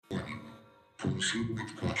Proceed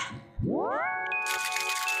with caution.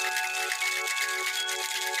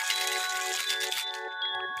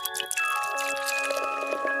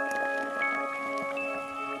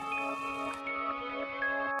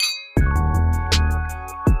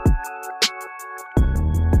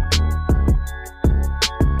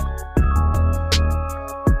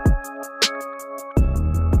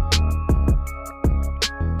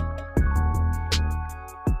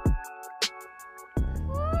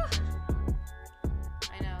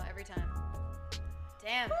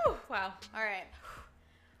 Wow. All right.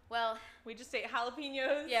 Well, we just ate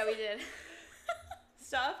jalapenos. Yeah, we did.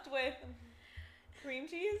 Stuffed with cream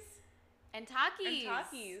cheese and Takis. And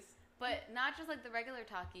Takis. But not just like the regular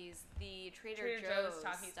Takis, the Trader Joe's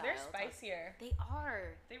Takis. They're spicier. They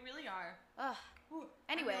are. They really are. Ugh. Ooh,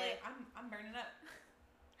 anyway, I'm burning up.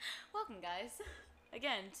 Welcome, guys,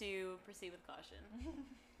 again to Proceed with Caution.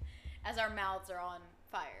 As our mouths are on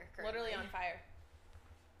fire. Currently. Literally on fire.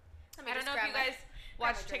 I don't know if you guys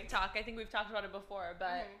watch TikTok. I think we've talked about it before,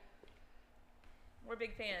 but we're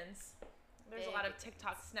big fans. There's a lot of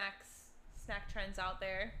TikTok snack trends out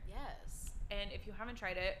there. Yes. And if you haven't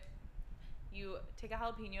tried it, you take a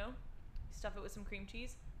jalapeno, stuff it with some cream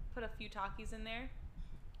cheese, put a few Takis in there,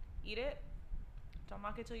 eat it. Don't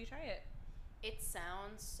mock it till you try it. It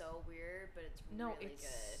sounds so weird, but it's really good. No,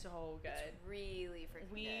 it's so good. It's really freaking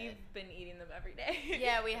good. We've been eating them every day.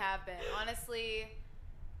 Yeah, we have been. Honestly,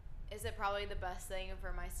 is it probably the best thing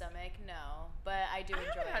for my stomach? No, but I do enjoy it.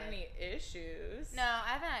 I haven't had any issues. No, I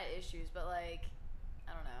haven't had issues, but like,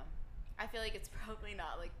 I don't know. I feel like it's probably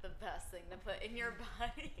not like the best thing to put in your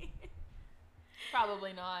body.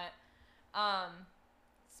 Probably not.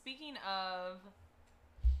 Speaking of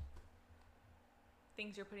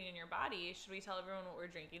things you're putting in your body, should we tell everyone what we're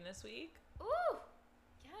drinking this week? Ooh,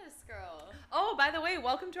 yes, girl. Oh, by the way,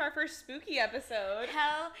 welcome to our first spooky episode.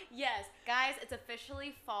 Hell yes. Guys, it's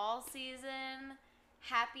officially fall season.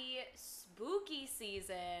 Happy spooky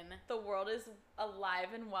season. The world is alive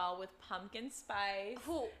and well with pumpkin spice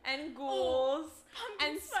Ooh. and ghouls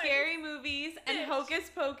and spice. Scary movies and hocus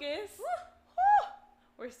pocus. Woo.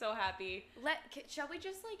 We're so happy. Shall we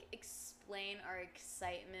just like explain our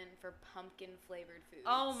excitement for pumpkin flavored foods?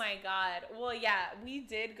 Oh my god. Well, yeah, we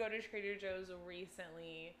did go to Trader Joe's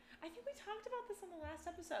recently. I think we talked about this on the last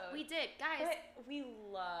episode. We did, guys. But we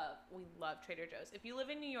love Trader Joe's. If you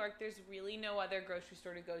live in New York, there's really no other grocery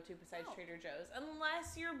store to go to besides Trader Joe's,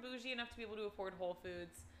 unless you're bougie enough to be able to afford Whole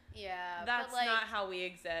Foods. Yeah, that's not how we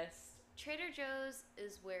exist. Trader Joe's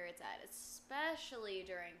is where it's at, especially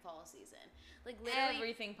during fall season. Like literally,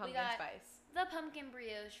 everything pumpkin spice. The pumpkin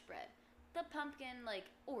brioche bread, the pumpkin like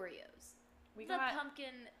Oreos,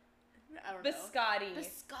 pumpkin. I don't know.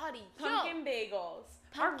 Biscotti. Pumpkin bagels.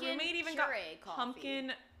 Our roommate even got coffee.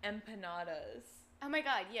 Pumpkin empanadas. Oh my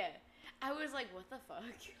god, yeah. I was like, what the fuck?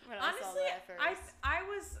 When Honestly, I saw that at first. I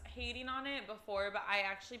was hating on it before, but I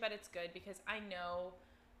actually bet it's good because I know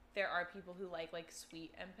there are people who like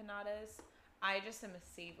sweet empanadas. I just am a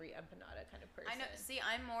savory empanada kind of person. I know. See,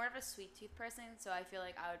 I'm more of a sweet tooth person, so I feel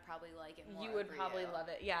like I would probably like it more. You would probably love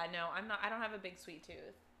it. Yeah, no, I'm not. I don't have a big sweet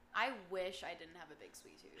tooth. I wish I didn't have a big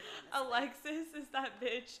sweet tooth. Honestly. Alexis is that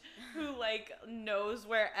bitch who knows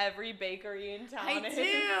where every bakery in town is. I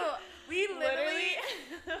do. We literally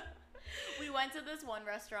we went to this one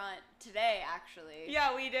restaurant today, actually.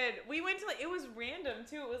 Yeah, we did. We went to it was random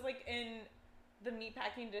too. It was in the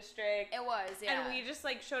meatpacking district. It was, yeah. And we just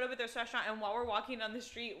showed up at this restaurant, and while we're walking down the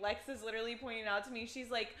street, Lex is literally pointing out to me, she's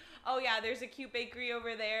like, oh yeah, there's a cute bakery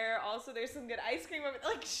over there. Also, there's some good ice cream over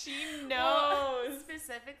there. She knows. Well,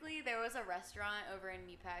 specifically, there was a restaurant over in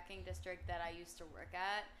meatpacking district that I used to work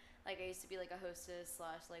at. I used to be a hostess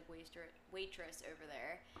 / waitress over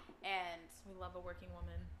there. And we love a working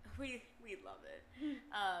woman. We love it.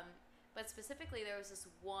 But specifically, there was this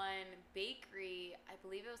one bakery, I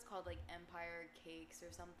believe it was called Empire Cakes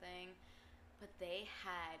or something, but they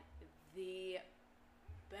had the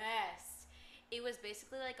best. It was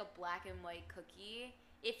basically a black and white cookie.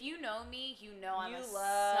 If you know me, you know I'm a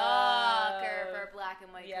sucker for black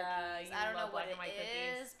and white cookies. I don't know what it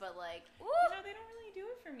is, but ooh. They don't really do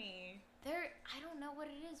it for me. I don't know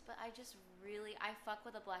what it is, but I just really, I fuck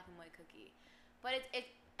with a black and white cookie. But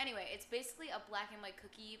anyway, it's basically a black and white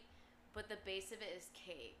cookie, but the base of it is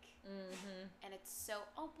cake. Mm-hmm. And it's so...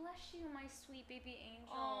 Oh, bless you, my sweet baby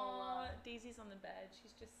angel. Aw, Daisy's on the bed.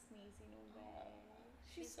 She's just sneezing away.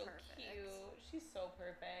 She's so perfect. Cute. She's so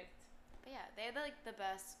perfect. But yeah, they had the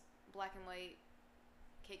best black and white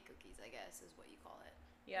cake cookies, I guess, is what you call it.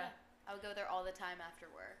 Yeah. I would go there all the time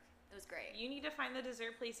after work. It was great. You need to find the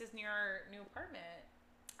dessert places near our new apartment.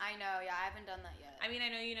 I know, yeah, I haven't done that yet. I mean, I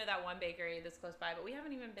know you know that one bakery that's close by, but we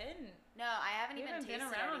haven't even been. No, I haven't even tasted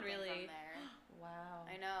around anything really. from there. Wow.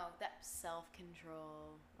 I know. That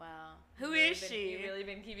self-control. Wow. Who is she? You've really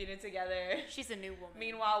been keeping it together. She's a new woman.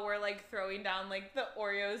 Meanwhile, we're like throwing down like the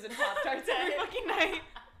Oreos and Pop-Tarts every fucking night.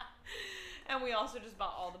 And we also just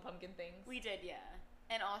bought all the pumpkin things. We did, yeah.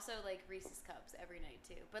 And also like Reese's Cups every night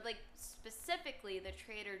too. But like specifically the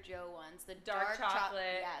Trader Joe ones. The dark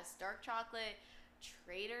chocolate. Yes, dark chocolate.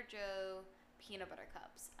 Trader Joe peanut butter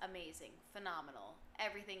cups. Amazing. Phenomenal.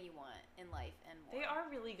 Everything you want in life and more. They are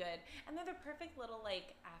really good. And they're the perfect little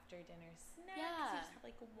like after dinner snacks. Yeah. You just have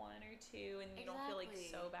like one or two and you don't feel like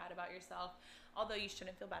so bad about yourself. Although you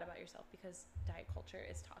shouldn't feel bad about yourself because diet culture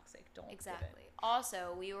is toxic. Don't exactly.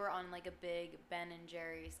 Also, we were on like a big Ben and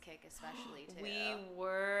Jerry's kick, especially too.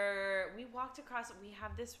 We walked across. We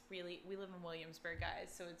have this we live in Williamsburg,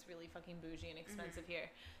 guys, so it's really fucking bougie and expensive here.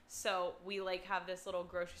 So we like have this little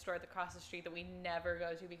grocery store across the street that we never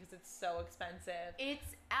go to because it's so expensive.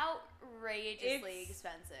 It's outrageously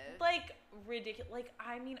expensive. Like ridiculous. Like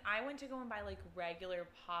I mean, I went to go and buy like regular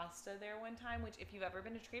pasta there one time, which if you've ever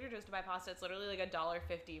been to Trader Joe's to buy pasta, it's literally like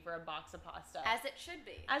 $1.50 for a box of pasta. As it should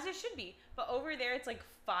be. As it should be. But over there, it's like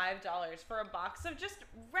 $5 for a box of just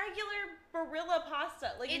regular Barilla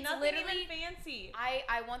pasta. Like it's nothing even fancy.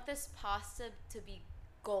 I want this pasta to be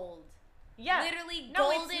gold. Yeah. Literally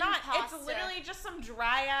golden it's not. pasta. It's literally just some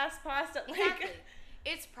dry ass pasta. Exactly.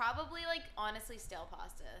 It's probably like honestly stale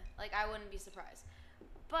pasta. Like I wouldn't be surprised.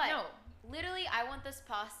 But literally I want this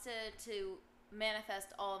pasta to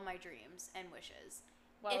manifest all of my dreams and wishes.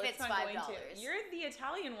 Well, if it's $5. You're the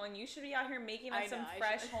Italian one. You should be out here making us some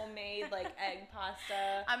fresh homemade like egg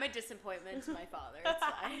pasta. I'm a disappointment to my father. It's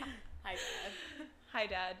fine. Hi, Dad. Hi,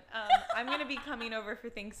 Dad. I'm gonna be coming over for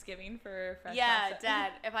Thanksgiving for fresh pasta. Yeah,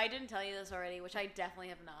 Dad. If I didn't tell you this already, which I definitely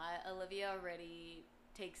have not, Olivia already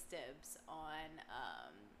takes dibs on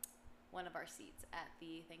one of our seats at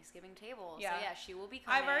the Thanksgiving table. Yeah. So yeah, she will be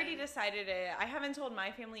coming. I've already decided it. I haven't told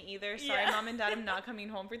my family either. Sorry, Mom and Dad, I'm not coming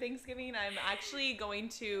home for Thanksgiving. I'm actually going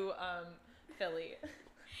to Philly.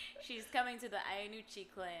 She's coming to the Iannucci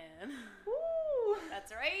clan. Woo!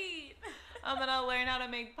 That's right. I'm gonna learn how to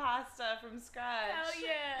make pasta from scratch. Hell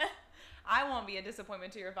yeah. I won't be a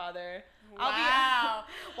disappointment to your father. Wow.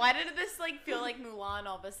 Why did this like feel like Mulan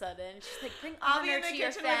all of a sudden? She's like, bring honor to your family. I'll be in the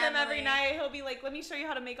kitchen with him every night. He'll be like, let me show you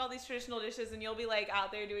how to make all these traditional dishes, and you'll be like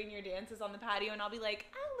out there doing your dances on the patio, and I'll be like,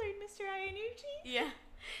 I learned Mr. Iannucci. Yeah.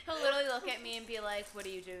 He'll literally look at me and be like, what are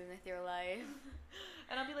you doing with your life?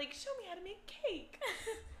 And I'll be like, show me how to make cake.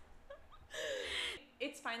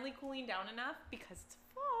 It's finally cooling down enough because it's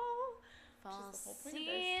fall. Fall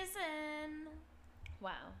season.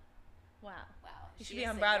 Wow. You should be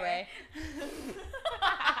on Broadway.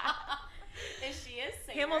 Is she a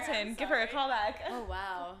singer? Hamilton, give her a call back. Oh,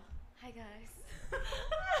 wow. Hi, guys.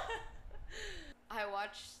 I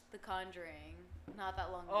watched The Conjuring not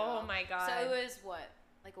that long ago. Oh, my God. So it was, what,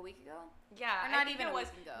 like a week ago? Yeah. Or not even a week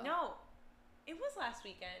ago. No. It was last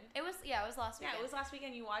weekend. It was last weekend. Yeah, it was last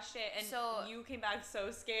weekend. You watched it, and so, you came back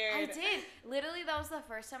so scared. I did. Literally, that was the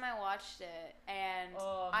first time I watched it, and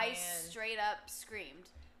I straight up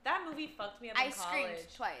screamed. That movie fucked me up in college. I screamed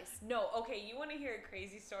twice. No, okay, you want to hear a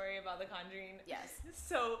crazy story about The Conjuring? Yes.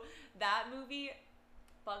 So, that movie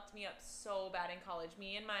fucked me up so bad in college.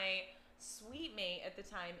 Me and my sweet mate at the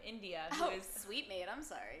time, India, who is... sweet mate, I'm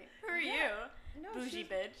sorry. Who are you? No, bougie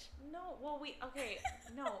bitch. No, well,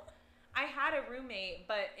 no. I had a roommate,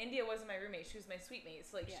 but India wasn't my roommate. She was my sweet mate.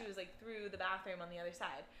 So, she was, through the bathroom on the other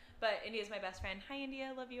side. But India's my best friend. Hi,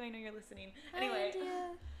 India. Love you. I know you're listening. Anyway. Hi,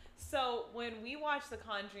 India. So, when we watched The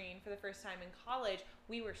Conjuring for the first time in college,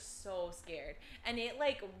 we were so scared. And it,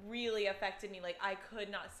 really affected me. I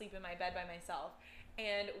could not sleep in my bed by myself.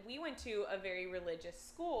 And we went to a very religious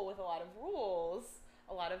school with a lot of rules,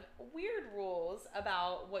 a lot of weird rules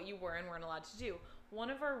about what you were and weren't allowed to do. One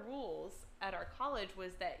of our rules at our college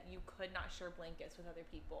was that you could not share blankets with other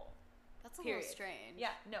people. That's a little strange.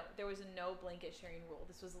 Yeah, no, there was a no blanket sharing rule.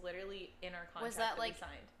 This was literally in our contract was that we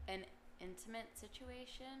signed. An intimate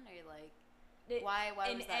situation, or why was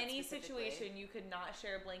that? In any situation, you could not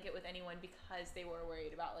share a blanket with anyone because they were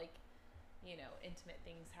worried about intimate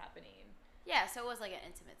things happening. Yeah, so it was like an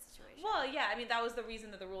intimate situation. Well, yeah, I mean that was the reason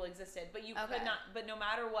that the rule existed, but you could not. But no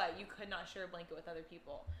matter what, you could not share a blanket with other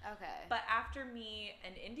people. Okay. But after me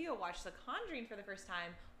and India watched The Conjuring for the first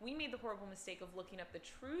time, we made the horrible mistake of looking up the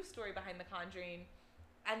true story behind The Conjuring,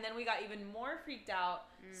 and then we got even more freaked out.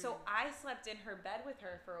 So I slept in her bed with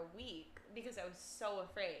her for a week because I was so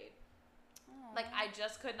afraid. Aww. I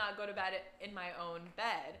just could not go to bed in my own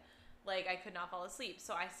bed. I could not fall asleep.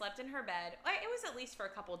 So I slept in her bed. It was at least for a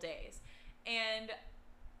couple days. And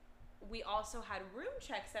we also had room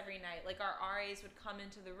checks every night. Like, our RAs would come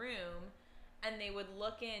into the room, and they would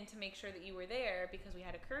look in to make sure that you were there because we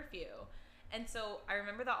had a curfew. And so I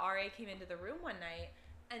remember the RA came into the room one night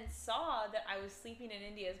and saw that I was sleeping in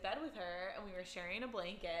India's bed with her, and we were sharing a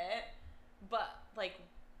blanket. But, like,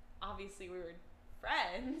 obviously we were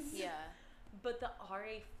friends. Yeah. But the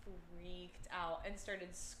RA freaked out and started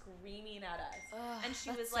screaming at us. Ugh, and she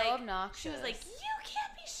that's was so like, obnoxious. She was like, you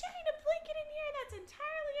can't be sharing a blanket in here. That's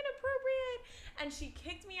entirely inappropriate. And she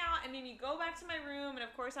kicked me out and made me go back to my room. And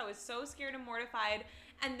of course, I was so scared and mortified.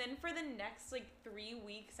 And then for the next 3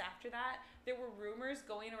 weeks after that, there were rumors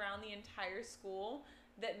going around the entire school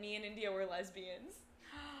that me and India were lesbians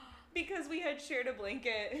because we had shared a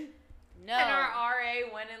blanket. No. And our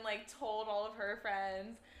RA went and told all of her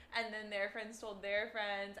friends. And then their friends told their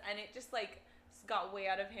friends, and it just, got way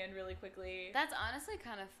out of hand really quickly. That's honestly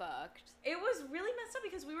kind of fucked. It was really messed up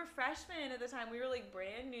because we were freshmen at the time. We were,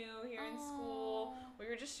 brand new here in school. We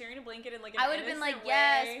were just sharing a blanket in, an I would have been like,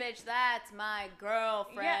 yes, bitch, that's my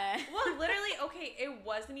girlfriend. Yeah. Well, literally, okay, it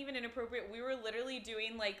wasn't even inappropriate. We were literally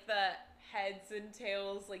doing, the heads and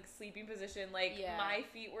tails, sleeping position. My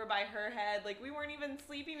feet were by her head. We weren't even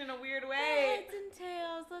sleeping in a weird way. Heads and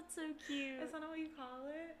tails, that's so cute. Is that not what you call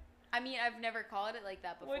it? I mean, I've never called it like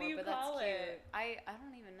that before, what do you but call that's cute. it? I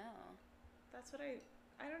don't even know. That's what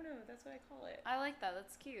I don't know. That's what I call it. I like that.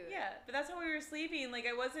 That's cute. Yeah, but that's how we were sleeping.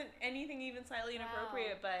 I wasn't anything even slightly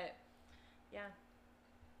inappropriate, but yeah.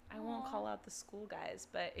 I won't call out the school guys,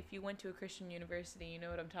 but if you went to a Christian university, you know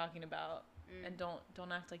what I'm talking about. And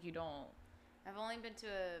don't act like you don't. I've only been to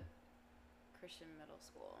a Christian middle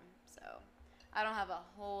school, so I don't have a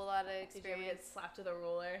whole lot of experience. Did you ever get slapped with a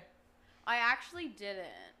ruler? I actually didn't.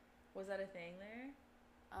 Was that a thing there?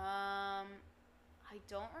 I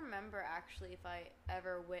don't remember actually if I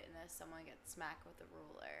ever witnessed someone get smacked with a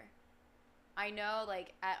ruler. I know,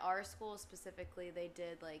 at our school specifically, they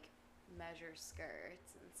did, measure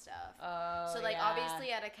skirts and stuff. Oh, so,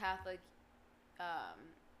 obviously at a Catholic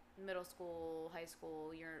middle school, high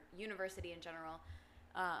school, your university in general,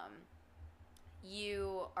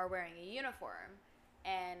 you are wearing a uniform.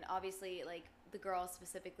 And obviously, the girls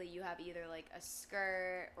specifically, you have either, a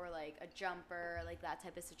skirt or, a jumper, that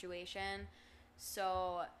type of situation.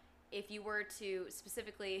 So if you were to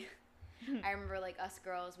specifically, I remember, us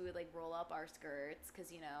girls, we would, roll up our skirts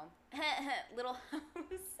because, little house.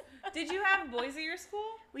 Did you have boys at your school?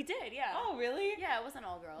 We did, yeah. Oh, really? Yeah, it wasn't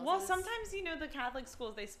all girls. Well, sometimes, the Catholic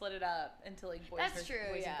schools, they split it up into, boys, That's true,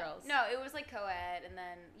 boys yeah. and girls. No, it was, co-ed, and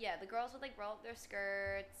then, yeah, the girls would, roll up their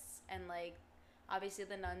skirts, and, obviously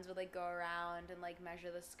the nuns would go around and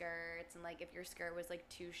measure the skirts, and if your skirt was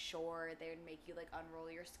too short, they would make you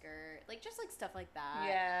unroll your skirt, just stuff like that.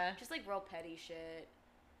 Yeah. Just real petty shit.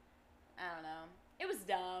 I don't know. It was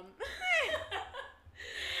dumb.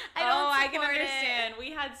 I can understand.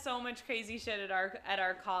 We had so much crazy shit at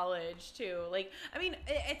our college too.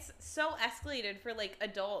 It's so escalated for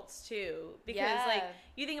adults too, because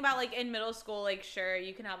you think about in middle school, sure,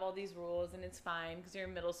 you can have all these rules and it's fine because you're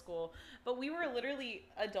in middle school, but we were literally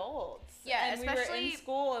adults. Yeah, and especially we were in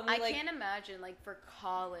school, and I can't imagine for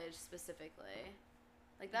college specifically.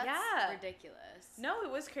 That's ridiculous. No,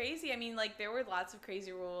 it was crazy. I mean, there were lots of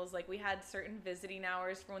crazy rules. We had certain visiting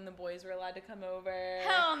hours for when the boys were allowed to come over.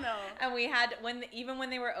 Hell no. And we had, even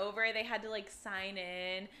when they were over, they had to, sign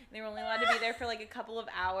in. They were only allowed to be there for, a couple of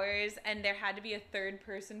hours. And there had to be a third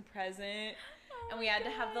person present. And we had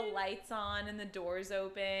to have the lights on and the doors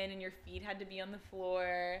open. And your feet had to be on the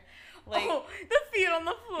floor. The feet on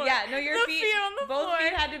the floor. Yeah, no, your feet on the floor. Both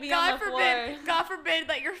feet had to be on the floor. God forbid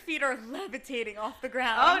that your feet are levitating off the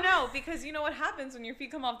ground. Oh, no, because you know what happens when your feet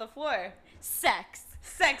come off the floor? Sex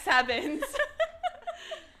happens.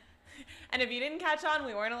 And if you didn't catch on,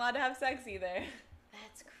 we weren't allowed to have sex either.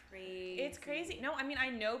 That's crazy. It's crazy. No, I mean, I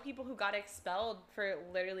know people who got expelled for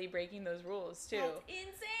literally breaking those rules, too. That's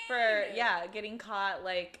insane. For, getting caught,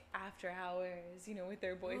 after hours, with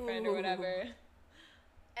their boyfriend or whatever.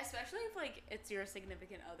 Especially if, it's your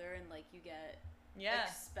significant other and, you get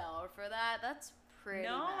expelled for that. That's pretty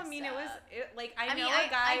No, messed I mean, up. I know a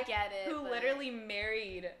guy I get it, who literally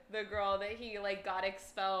married the girl that he, got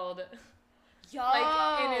expelled. Yo,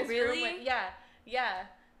 in his really? room. Yeah.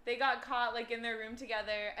 They got caught, in their room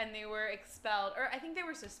together, and they were expelled. Or I think they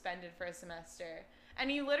were suspended for a semester. And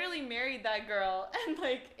he literally married that girl, and,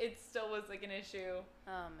 it still was, an issue.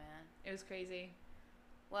 Oh, man. It was crazy.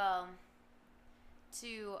 Well,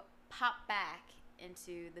 to pop back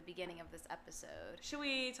into the beginning of this episode. Should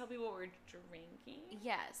we tell people what we're drinking?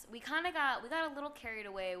 Yes. We got a little carried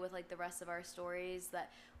away with, the rest of our stories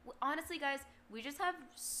that, honestly, guys, we just have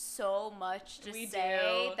so much to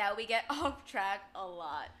say that we get off track a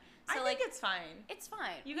lot. So, I think it's fine. It's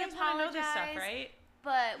fine. You guys want to know this stuff, right?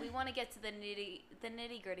 But we want to get to the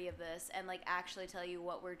nitty gritty of this and like actually tell you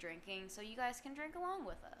what we're drinking, so you guys can drink along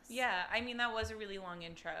with us. Yeah, I mean that was a really long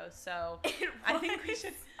intro, so I think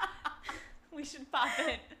we should pop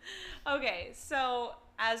in. Okay, so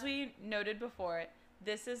as we noted before,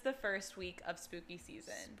 this is the first week of spooky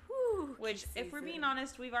season. Which, if we're being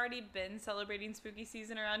honest, we've already been celebrating spooky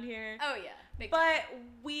season around here. Oh, yeah. Big time.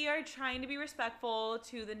 We are trying to be respectful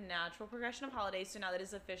to the natural progression of holidays. So now that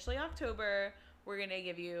it's officially October, we're going to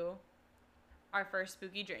give you our first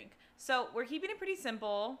spooky drink. So we're keeping it pretty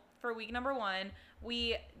simple for week number 1.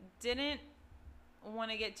 We didn't want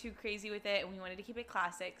to get too crazy with it, and we wanted to keep it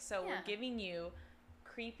classic. So we're giving you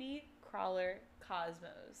Creepy Crawler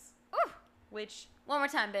Cosmos. Ooh! Which... One more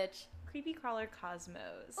time, bitch. Creepy Crawler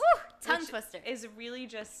Cosmos. Ooh, tongue twister. Is really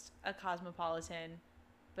just a cosmopolitan,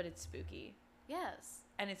 but it's spooky. Yes.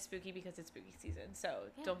 And it's spooky because it's spooky season, so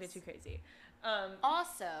don't get too crazy.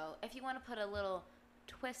 Also, if you want to put a little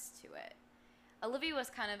twist to it, Olivia was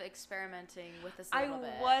kind of experimenting with this a little bit.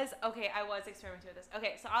 I was experimenting with this.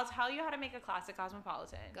 Okay, so I'll tell you how to make a classic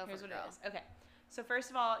cosmopolitan. Here's what it is. Okay, so first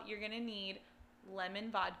of all, you're going to need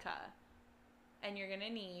lemon vodka, and you're going to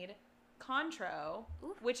need Cointreau,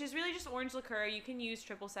 which is really just orange liqueur. You can use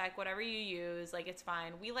triple sec, whatever you use, like it's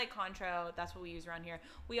fine. We like Cointreau, that's what we use around here.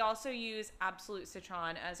 We also use Absolute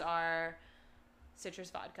Citron as our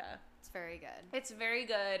citrus vodka. It's very good. It's very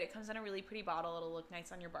good. It comes in a really pretty bottle. It'll look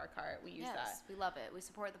nice on your bar cart. We use that. Yes, we love it. We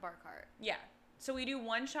support the bar cart. Yeah. So we do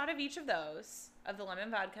 1 shot of each of those, of the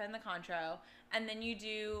lemon vodka and the Cointreau, and then you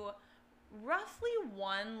do roughly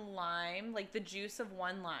 1 lime, like the juice of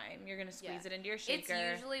 1 lime. You're gonna squeeze it into your shaker.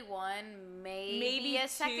 It's usually 1, maybe a 2.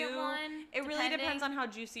 Second one. It really depends on how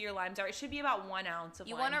juicy your limes are. It should be about 1 ounce of lime juice.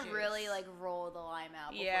 You want to really like roll the lime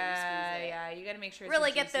out before you squeeze it. Yeah, you gotta make sure it's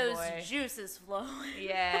really get those juices flowing.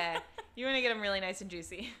 Yeah, you want to get them really nice and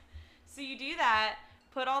juicy. So you do that.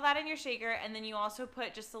 Put all that in your shaker, and then you also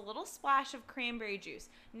put just a little splash of cranberry juice.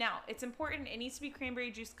 Now, it's important, it needs to be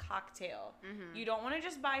cranberry juice cocktail. Mm-hmm. You don't want to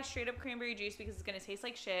just buy straight up cranberry juice because it's going to taste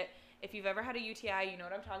like shit. If you've ever had a UTI, you know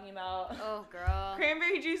what I'm talking about. Oh, girl.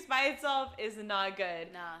 Cranberry juice by itself is not good.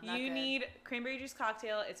 Nah, not You good. need cranberry juice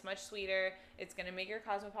cocktail. It's much sweeter. It's going to make your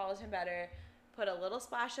cosmopolitan better. Put a little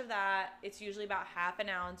splash of that. It's usually about half an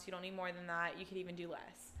ounce. You don't need more than that. You could even do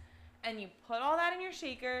less. And you put all that in your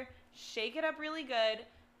shaker. Shake it up really good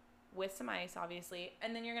with some ice, obviously,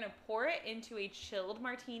 and then you're going to pour it into a chilled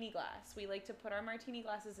martini glass. We like to put our martini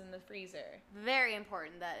glasses in the freezer. Very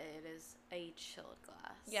important that it is a chilled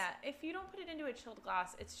glass. Yeah, if you don't put it into a chilled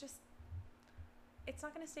glass, it's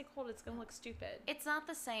not going to stay cold. It's going to look stupid. It's not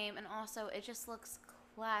the same, and also it just looks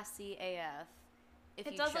classy AF if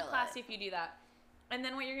you It does chill look classy if you do that. And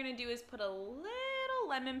then what you're going to do is put a little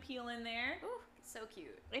lemon peel in there. Ooh. So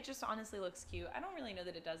cute. It just honestly looks cute. I don't really know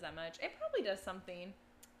that it does that much. It probably does something.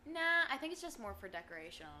 Nah, I think it's just more for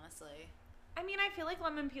decoration, honestly. I mean, I feel like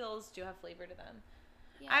lemon peels do have flavor to them.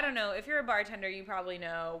 Yeah. I don't know. If you're a bartender, you probably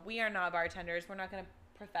know. We are not bartenders. We're not going to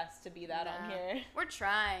profess to be that on here. We're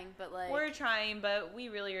trying, but like... We're trying, but we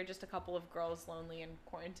really are just a couple of girls lonely in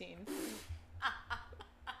quarantine.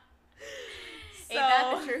 Ain't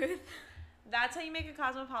that the truth? That's how you make a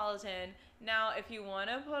cosmopolitan. Now, if you want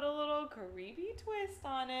to put a little creepy twist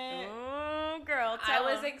on it. Oh, girl, I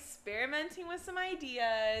was experimenting with some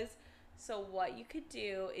ideas. So what you could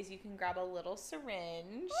do is you can grab a little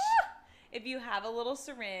syringe. If you have a little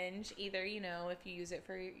syringe, either, you know, if you use it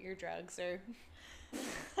for your drugs or...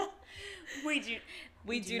 we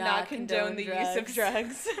do not condone the use of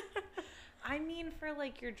drugs. I mean, for,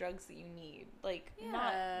 like, your drugs that you need. Like,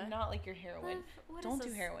 not like your heroin. Don't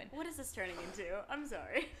do heroin. What is this turning into? I'm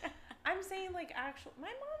sorry. I'm saying, like, my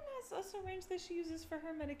mom has a syringe that she uses for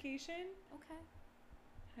her medication. Okay.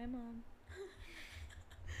 Hi, Mom.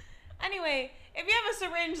 Anyway, if you have a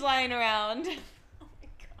syringe lying around... Oh, my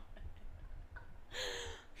God.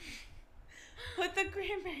 Put the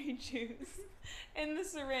cranberry juice in the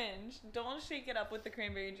syringe. Don't shake it up with the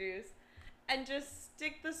cranberry juice. And just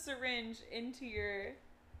stick the syringe into your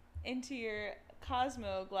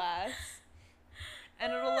Cosmo glass,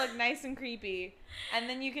 and it'll look nice and creepy. And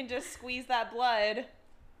then you can just squeeze that blood,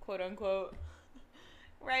 quote unquote,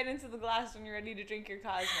 right into the glass when you're ready to drink your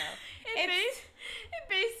Cosmo. It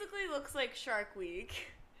basically looks like Shark Week.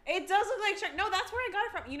 It does look like Shark. No, that's where I got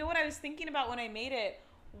it from. You know what I was thinking about when I made it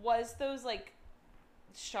was those like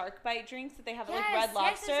shark bite drinks that they have at like Red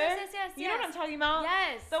Lobster. Yes. You know what I'm talking about?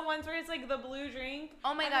 Yes. The ones where it's like the blue drink.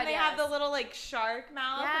 Oh my and God, then they have the little like shark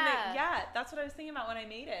mouth. Yeah. And that's what I was thinking about when I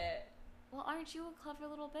made it. Well, aren't you a clever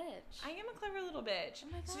little bitch? I am a clever little bitch.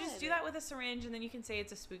 Oh my God. So just do that with a syringe, and then you can say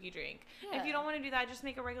it's a spooky drink. Yeah. If you don't want to do that, just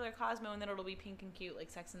make a regular Cosmo, and then it'll be pink and cute like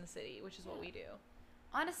Sex in the City, which is what we do.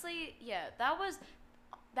 Honestly, yeah, that was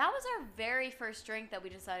our very first drink that we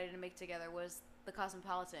decided to make together was the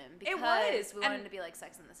Cosmopolitan. Because we wanted to be like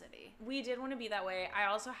Sex in the City. We did want to be that way. I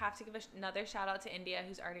also have to give another shout out to India,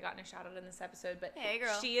 who's already gotten a shout out in this episode. But hey,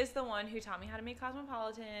 girl. She is the one who taught me how to make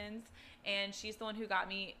Cosmopolitans, and she's the one who got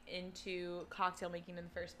me into cocktail making in the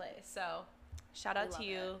first place. So shout out to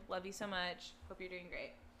you. Love you so much. Hope you're doing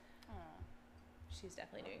great. Aww. She's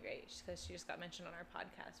definitely doing great because she just got mentioned on our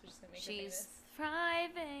podcast, which is going to make her famous. She's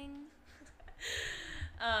thriving.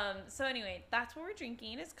 So anyway, that's what we're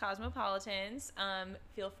drinking is Cosmopolitans.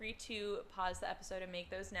 Feel free to pause the episode and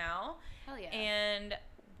make those now. Hell yeah. And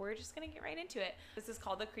we're just going to get right into it. This is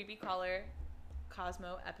called the Creepy Crawler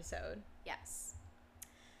Cosmo episode. Yes.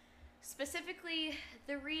 Specifically,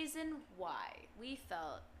 the reason why we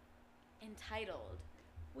felt entitled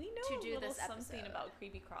to do this episode. Something about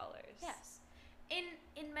creepy crawlers. Yes.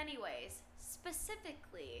 In many ways.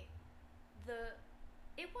 Specifically,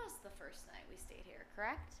 it was the first night we stayed here,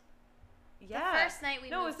 correct? Yeah. The first night we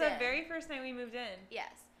moved in. No, it was the very first night we moved in.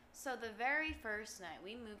 Yes. So the very first night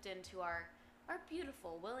we moved into our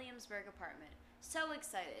beautiful Williamsburg apartment. So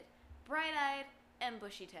excited. Bright-eyed and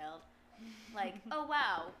bushy-tailed. Like, oh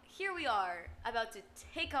wow, here we are about to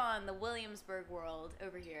take on the Williamsburg world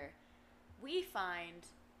over here. We find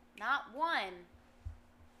not one,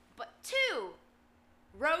 but two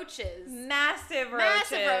roaches. Massive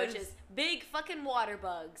roaches. Big fucking water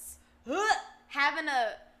bugs. Having a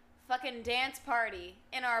fucking dance party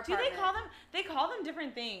in our apartment. They call them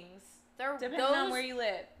different things. Depending on where you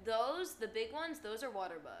live. The big ones, those are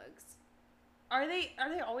water bugs. Are they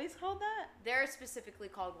always called that? They're specifically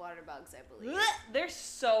called water bugs, I believe. They're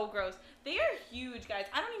so gross. They are huge, guys.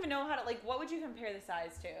 I don't even know how to, what would you compare the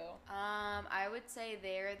size to? I would say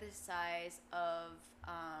they're the size of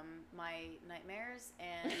my nightmares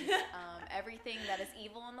and everything that is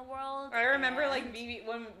evil in the world. I remember Vivi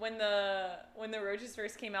when the roaches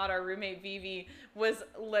first came out. Our roommate Vivi was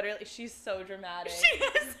literally, she's so dramatic. She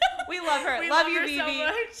is. We love her. Love you, Vivi. So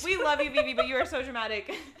much. We love you, Vivi, but you are so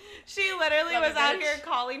dramatic. She literally was out here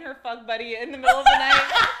calling her fuck buddy in the middle of the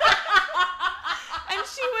night, and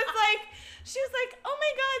she was like, "Oh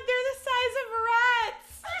my God, they're the size of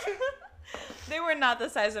rats." They were not the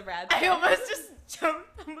size of rats. I almost just jumped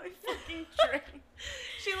on my fucking drink.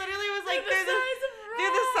 She literally was like, they're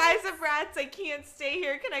the size of rats. I can't stay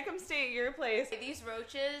here. Can I come stay at your place? These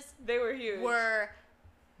roaches, they were huge. Were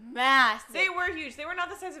massive. They were huge. They were not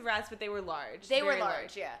the size of rats, but they were large. They were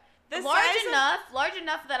large, yeah. Large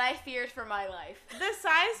enough that I feared for my life. The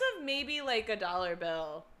size of maybe a $1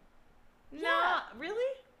 bill. Yeah. No,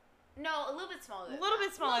 really? No, a little bit smaller. A little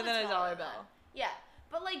bit smaller than a $1 bill. Yeah,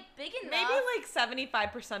 but big enough. Maybe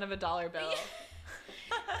 75% of a $1 bill.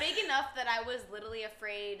 Big enough that I was literally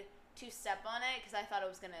afraid to step on it because I thought it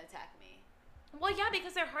was gonna attack me. Well, yeah,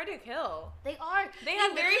 because they're hard to kill. They are. They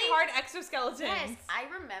have very hard exoskeletons. Yes, I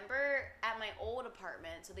remember at my old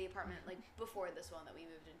apartment, so the apartment before this one that we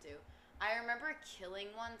moved into, I remember killing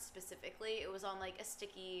one specifically. It was on a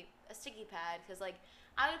sticky pad because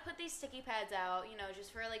I would put these sticky pads out,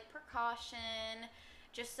 just for precaution,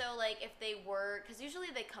 just so if they were, because usually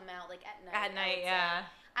they come out at night. At night, yeah.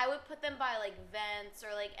 I would put them by vents or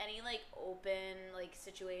any open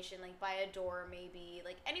situation, by a door maybe,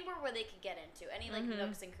 anywhere where they could get into, any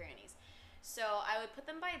nooks and crannies. So I would put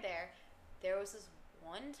them by there. There was this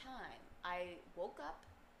one time I woke up,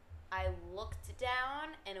 I looked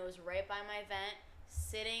down, and it was right by my vent,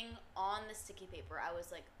 sitting on the sticky paper. I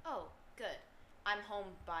was like, oh, good. I'm home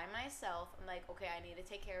by myself. I'm like, okay, I need to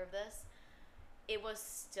take care of this. It was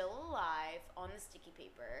still alive on the sticky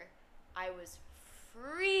paper. I was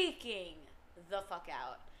freaking the fuck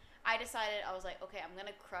out. I was like, okay, I'm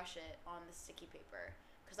gonna crush it on the sticky paper.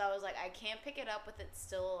 Because I was like, I can't pick it up with it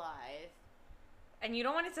still alive. And you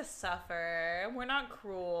don't want it to suffer. We're not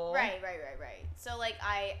cruel. Right. So,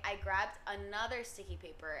 I grabbed another sticky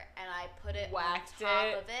paper and I put it on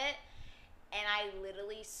top of it. And I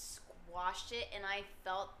literally squashed it and I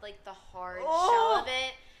felt, the hard shell of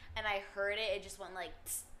it. And I heard it. It just went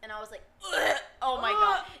tss, and I was like, ugh! Oh my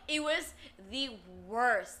God. It was the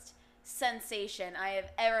worst sensation I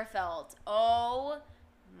have ever felt. Oh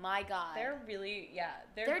my God. They're really,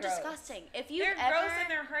 they're gross. Disgusting. They're gross and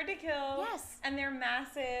they're hard to kill. Yes. And they're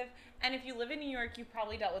massive. And if you live in New York, you've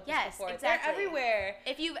probably dealt with this before. Exactly. They're everywhere.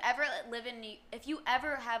 If you ever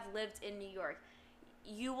have lived in New York,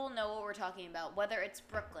 you will know what we're talking about. Whether it's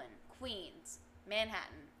Brooklyn, Queens,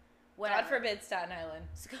 Manhattan, whatever. God forbid Staten Island.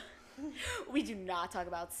 We do not talk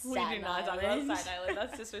about Staten Island. We do not talk about Staten Island.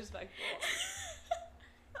 That's disrespectful.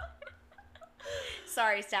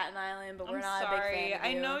 Sorry, Staten Island, but we're not a big fan of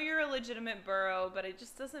you. I know you're a legitimate borough, but it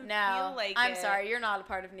just doesn't feel like I'm sorry. You're not a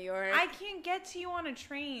part of New York. I can't get to you on a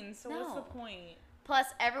train, so what's the point? Plus,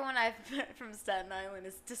 everyone I've met from Staten Island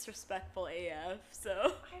is disrespectful AF,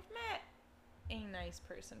 so. I've met a nice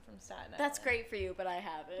person from Staten Island. That's great for you, but I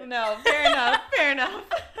haven't. No, fair enough, fair enough.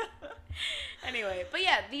 Anyway, but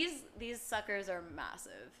yeah, these suckers are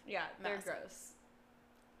massive. Yeah, they're gross.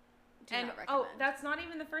 Do not recommend. That's not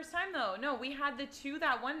even the first time though. No, we had the 2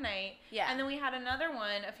 that one night. Yeah. And then we had another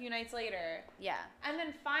one a few nights later. Yeah. And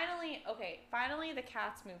then finally the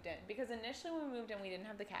cats moved in, because initially when we moved in we didn't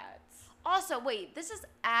have the cats. Also, wait, this is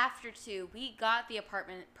after 2. We got the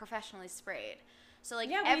apartment professionally sprayed. So like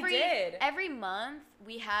every month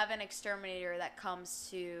we have an exterminator that comes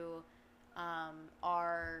to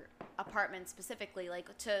our apartment specifically, like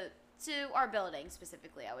to our building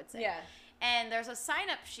specifically, I would say. Yeah. And there's a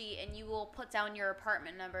sign-up sheet, and you will put down your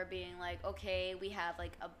apartment number, being like, okay, we have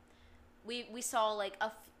like we saw like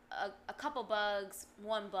a couple bugs,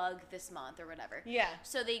 1 bug this month or whatever. Yeah.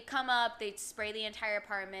 So they come up, they spray the entire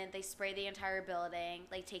apartment, they spray the entire building,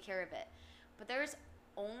 like take care of it. But there's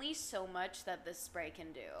only so much that this spray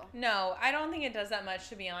can do. No, I don't think it does that much,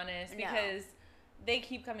 to be honest, because they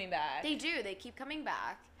keep coming back. They do. They keep coming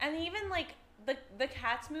back. And even like the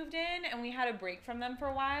cats moved in, and we had a break from them for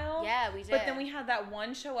a while. Yeah, we did. But then we had that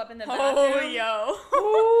one show up in the bathroom.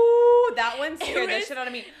 Ooh, that one scared the shit out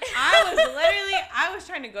of me. I was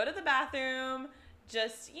trying to go to the bathroom,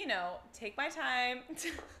 just, take my time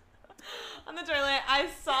on the toilet. I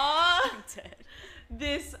saw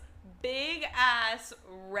this big ass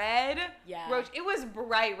red roach. It was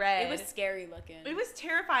bright red. It was scary looking. It was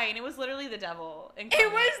terrifying. It was literally the devil incarnated.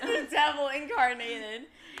 It was the devil incarnated.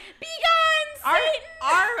 Be gone, Satan!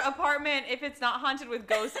 Our apartment, if it's not haunted with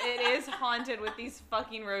ghosts, it is haunted with these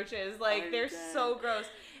fucking roaches. Like, they're so gross.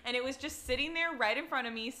 And it was just sitting there right in front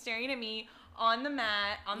of me, staring at me on the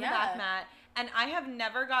mat, the bath mat. And I have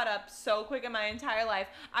never got up so quick in my entire life.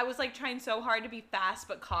 I was like trying so hard to be fast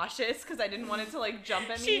but cautious, because I didn't want it to like jump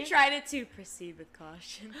at me. She tried it to proceed with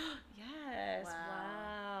caution. Yes.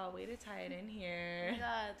 Wow. Way to tie it in here. Oh my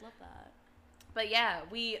God, love that. But yeah,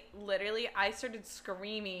 I started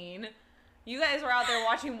screaming. You guys were out there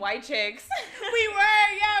watching White Chicks. We were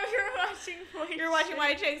watching White Chicks. You were watching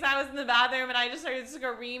White Chicks. I was in the bathroom, and I just started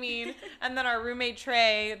screaming. And then our roommate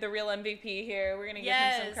Trey, the real MVP here, we're going to give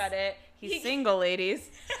him some credit. He's single, ladies.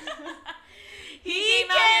 He came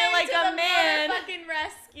out here like a man. Fucking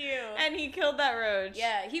rescue. And he killed that roach.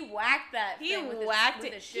 Yeah, he whacked that thing with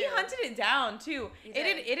his shoe. He hunted it down, too.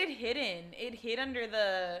 It had hidden. It hid under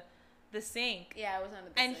the sink. Yeah, it was under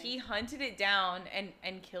the sink. And he hunted it down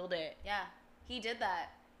and killed it. Yeah, he did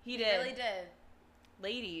that. He did. Really did.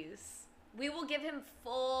 Ladies. We will give him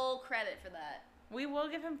full credit for that. We will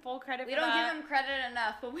give him full credit for that. We don't give him credit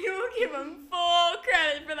enough, but we will give him full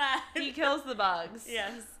credit for that. He kills the bugs.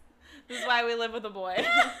 Yes. This is why we live with a boy.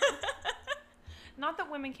 Not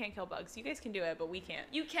that women can't kill bugs. You guys can do it, but we can't.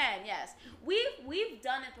 You can, yes. We've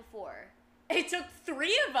done it before. It took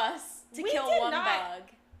 3 of us to kill one bug.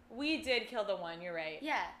 We did kill the one, you're right.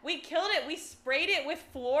 Yeah. We killed it. We sprayed it with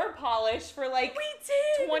floor polish for like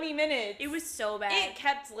 20 minutes. It was so bad. It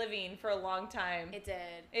kept living for a long time. It did.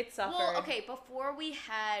 It suffered. Well, okay, before we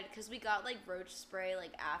had, because we got like roach spray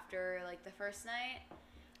like after like the first night.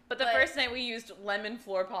 But the first night we used lemon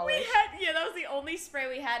floor polish. That was the only spray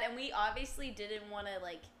we had, and we obviously didn't want to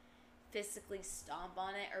like physically stomp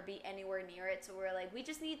on it or be anywhere near it, so we're like, we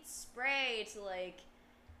just need spray to like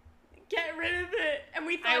get rid of it. And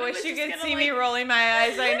we thought I wish you could see me rolling my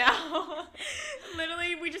eyes right now.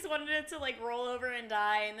 Literally, we just wanted it to like roll over and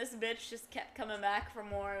die, and this bitch just kept coming back for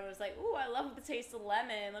more. It was like, ooh, I love the taste of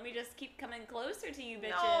lemon. Let me just keep coming closer to you,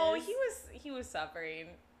 bitches. No, he was suffering.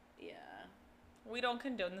 Yeah. We don't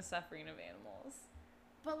condone the suffering of animals.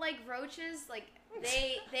 But like roaches, like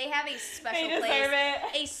they have a special they place. Deserve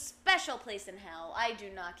it. A special place in hell. I do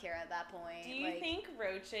not care at that point. Do you think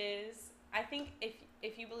roaches? I think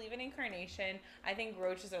if you believe in incarnation, I think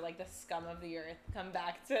roaches are like the scum of the earth. Come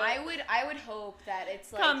back to. I would hope that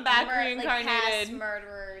it's like come back reincarnated. Like past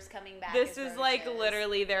murderers coming back. This is like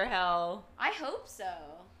literally their hell. I hope so.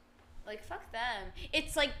 Like, fuck them.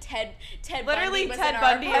 It's like Ted literally Bundy Ted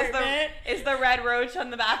Bundy is the red roach on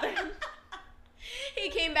the bathroom. He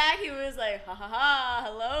came back, he was like, ha ha ha,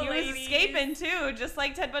 hello, ladies. He was escaping too, just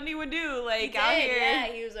like Ted Bundy would do, like out here. Yeah,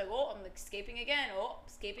 he was like, oh, I'm escaping again. Oh,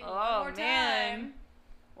 escaping one more time.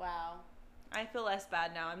 Wow. I feel less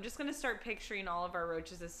bad now. I'm just gonna start picturing all of our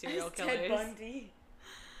roaches as serial killers. Ted Bundy.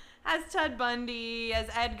 as Ted Bundy, as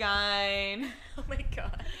Ed Gein. Oh my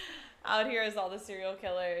god. Out here as all the serial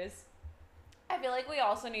killers. I feel like we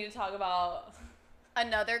also need to talk about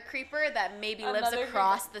another creeper that maybe lives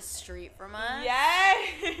across the street from us.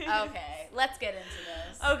 Yay! Okay, let's get into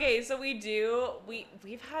this. Okay, so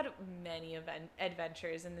we've had many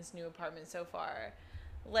adventures in this new apartment so far.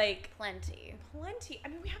 Like plenty. I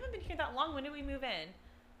mean, we haven't been here that long. When did we move in?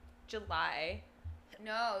 July.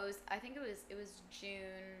 No, I think it was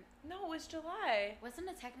June. No, it was July. Wasn't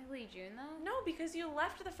it technically June though? No, because you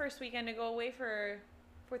left the first weekend to go away for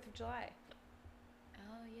 4th of July.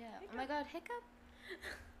 Oh yeah. Hiccup. Oh my god, hiccup.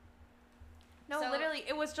 No, literally,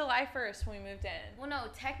 it was July 1st when we moved in. Well, no,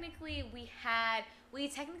 technically we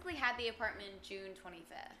technically had the apartment June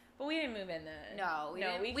 25th. But we didn't move in then. No,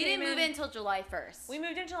 we didn't move in until July 1st. We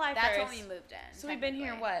moved in July 1st. That's when we moved in. So we've been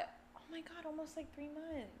here, what? Oh my god, almost like 3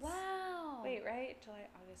 months. Wow. Wait, right? July,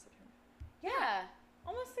 August, September. Yeah.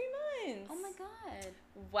 Almost 3 months. Oh my god.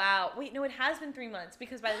 Wow. Wait, no, it has been 3 months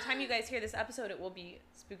because by the time you guys hear this episode, it will be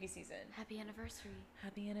spooky season. Happy anniversary.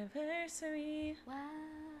 Happy anniversary. Wow.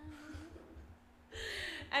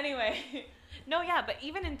 Anyway. No, yeah, but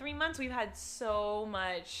even in 3 months, we've had so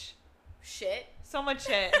much shit. So much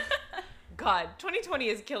shit. God, 2020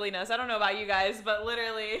 is killing us. I don't know about you guys, but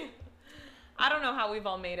literally, I don't know how we've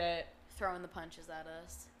all made it. Throwing the punches at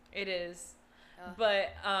us. It is. But,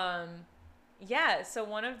 yeah, so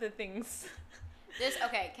one of the things...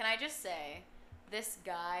 Okay, can I just say, this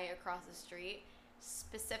guy across the street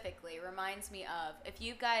specifically reminds me of, if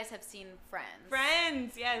you guys have seen Friends.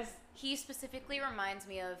 Friends, yes. He specifically reminds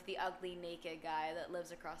me of the ugly naked guy that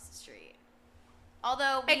lives across the street.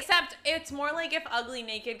 Although except it's more like if ugly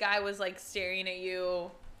naked guy was like staring at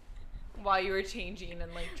you while you were changing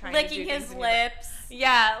and like trying licking to do his lips.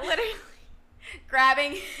 Yeah, literally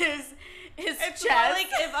grabbing his it's chest. More like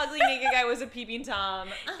if ugly naked guy was a peeping Tom.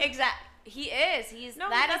 Exactly. He is.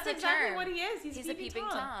 That's exactly term. What he is. He's a peeping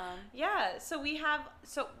Tom. Yeah. So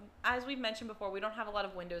as we've mentioned before, we don't have a lot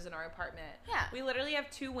of windows in our apartment. Yeah. We literally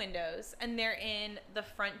have 2 windows, and they're in the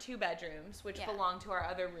front 2 bedrooms, which belong to our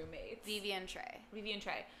other roommates. Vivi and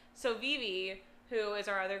Trey. So Vivi, who is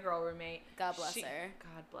our other girl roommate. God bless her.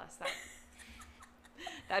 God bless that.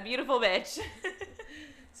 That beautiful bitch.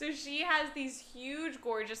 So she has these huge,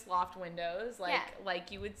 gorgeous loft windows,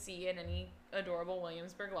 like you would see in any adorable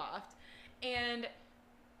Williamsburg loft. And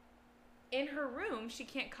in her room, she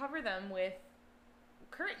can't cover them with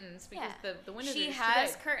curtains because the windows are just too big. She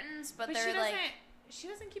has curtains, but they're like... She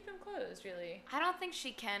doesn't keep them closed, really. I don't think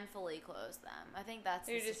she can fully close them. I think that's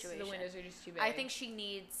the situation. The windows are just too big. I think she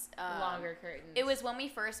needs... longer curtains. It was when we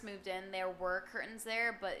first moved in, there were curtains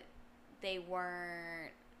there, but they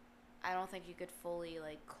weren't... I don't think you could fully,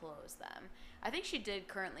 like, close them. I think she did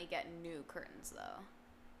currently get new curtains, though.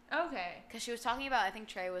 Okay. Because she was talking about, I think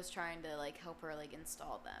Trey was trying to, like, help her, like,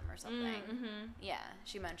 install them or something. Mm-hmm. Yeah,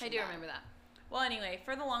 she mentioned I do remember that. Well, anyway,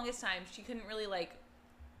 for the longest time, she couldn't really, like,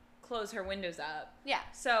 close her windows up. Yeah.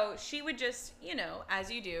 So she would just,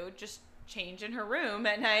 as you do, just change in her room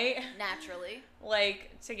at night. Naturally.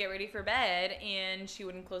 Like, to get ready for bed, and she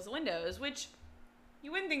wouldn't close the windows, which...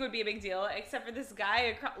 You wouldn't think would be a big deal, except for this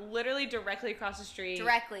guy literally directly across the street.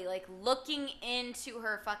 Directly, like, looking into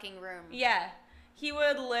her fucking room. Yeah. He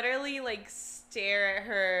would literally, like, stare at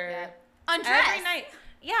her. Yeah. Undress. Every night.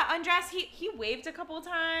 Yeah, undress. He waved a couple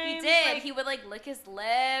times. He did. Like, he would, like, lick his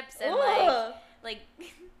lips and, like...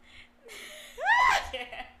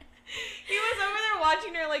 He was over there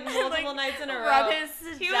watching her, like, multiple nights in a row. Rub his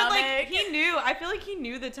He stomach. would, like, he knew. I feel like he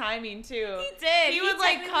knew the timing, too. He did. He would,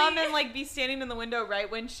 like, come and, like, be standing in the window right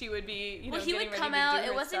when she would be, well, he would come out.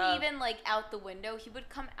 It wasn't even, like, out the window. He would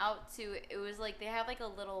come out to, it was, like, they have, like, a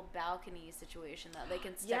little balcony situation that they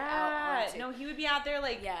can step out onto. No, he would be out there,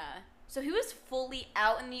 like... Yeah. So he was fully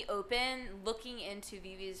out in the open, looking into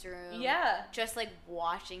Vivi's room. Yeah. Just, like,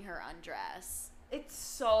 watching her undress. It's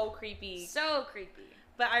so creepy. So creepy.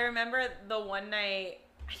 But I remember the one night,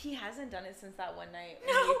 he hasn't done it since that one night.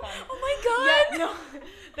 No, oh my God. Yeah, no.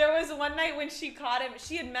 There was one night when she caught him.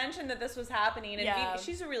 She had mentioned that this was happening. And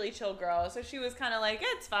she's a really chill girl. So she was kind of like,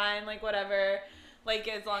 it's fine, like, whatever. Like,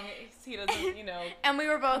 as long as he doesn't, And we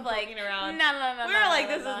were both like, around. No. We were like,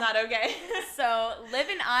 this is not okay. So Liv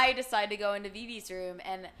and I decide to go into Vivi's room,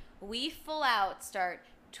 and we full out start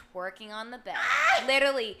twerking on the bed.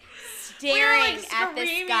 Literally staring at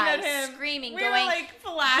this guy, at him. Screaming, we going, were like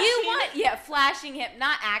flashing. Flashing him.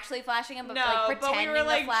 Not actually flashing him, but like pretending but we were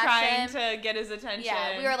like to flash trying him. to get his attention.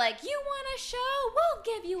 Yeah, we were like, you want a show? We'll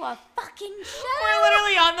give you a fucking show. We're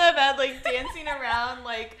literally on the bed, like dancing around,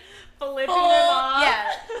 like flipping them off.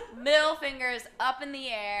 Yeah, middle fingers up in the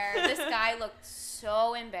air. This guy looked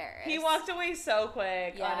so embarrassed. He walked away so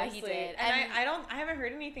quick. Yeah, honestly. He did. And I haven't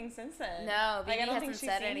heard anything since then. No, BB hasn't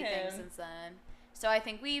said anything since then. So I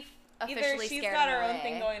think we've officially either she's got her own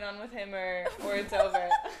thing going on with him, or it's over.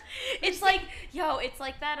 It's like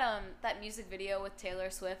that music video with Taylor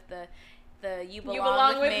Swift, the You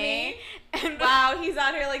Belong With Me. And wow, he's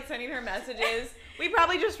out here like sending her messages. We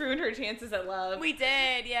probably just ruined her chances at love. We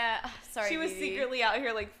did, yeah. Oh, sorry, she was secretly out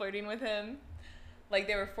here like flirting with him. Like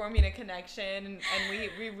they were forming a connection, and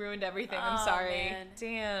we ruined everything. I'm sorry. Man.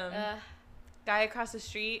 Damn. Guy across the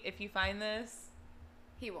street, if you find this,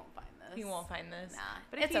 he won't find this. He won't find this. Nah.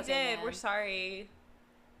 But if he did, man. We're sorry.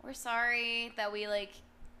 We're sorry that we like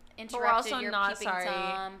interrupted your peeping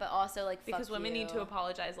Tom, but also like because women need to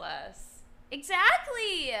apologize less.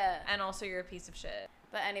 Exactly. And also you're a piece of shit.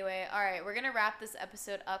 But anyway, all right, we're going to wrap this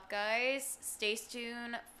episode up, guys. Stay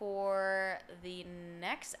tuned for the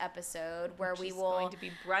next episode where we will going to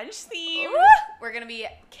be brunch themed. We're going to be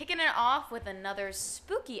kicking it off with another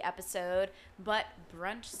spooky episode, but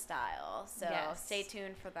brunch style. So Stay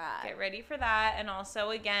tuned for that. Get ready for that. And also,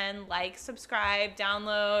 again, like, subscribe,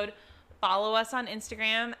 download, follow us on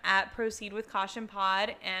Instagram at Proceed with Caution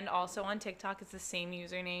Pod, and also on TikTok. It's the same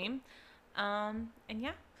username. And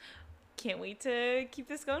yeah. Can't wait to keep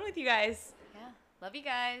this going with you guys. Yeah. Love you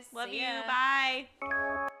guys. Love you. Bye.